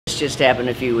just happened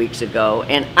a few weeks ago,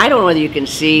 and I don't know whether you can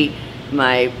see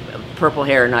my purple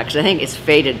hair or not, because I think it's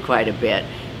faded quite a bit.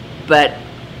 But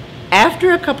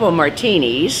after a couple of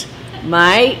martinis,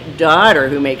 my daughter,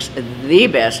 who makes the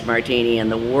best martini in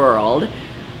the world,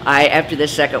 after the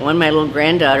second one, my little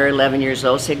granddaughter, 11 years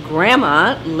old, said,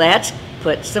 "Grandma, let's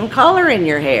put some color in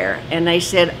your hair." And I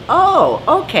said, "Oh,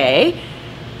 okay.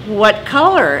 What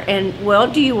color?" And, "Well,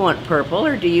 do you want purple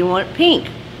or do you want pink?"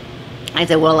 I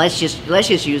said, "Well, let's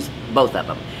just use both of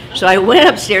them." So I went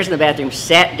upstairs in the bathroom,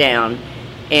 sat down,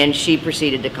 and she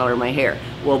proceeded to color my hair.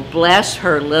 Well, bless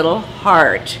her little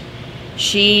heart,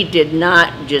 she did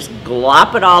not just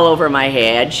glop it all over my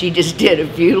head. She just did a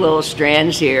few little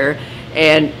strands here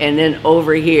and then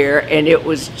over here, and it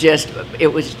was just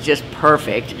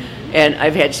perfect. And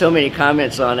I've had so many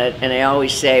comments on it, and I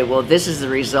always say, well, this is the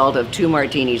result of 2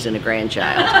 martinis and a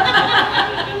grandchild.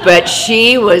 But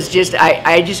she was just,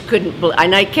 I just couldn't,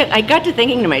 and I got to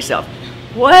thinking to myself,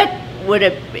 what would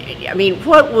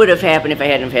have happened if I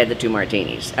hadn't had the 2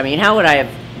 martinis? I mean, how would I have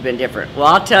been different? Well,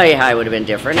 I'll tell you how I would have been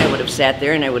different. I would have sat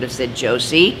there and I would have said,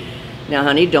 "Josie, now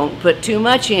honey, don't put too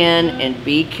much in, and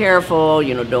be careful,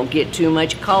 you know, don't get too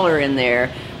much color in there."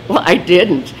 Well, I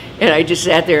didn't, and I just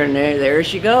sat there, and there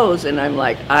she goes, and I'm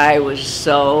like, I was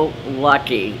so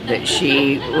lucky that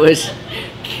she was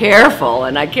careful,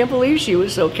 and I can't believe she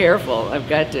was so careful. I've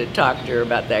got to talk to her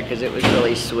about that, because it was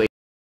really sweet.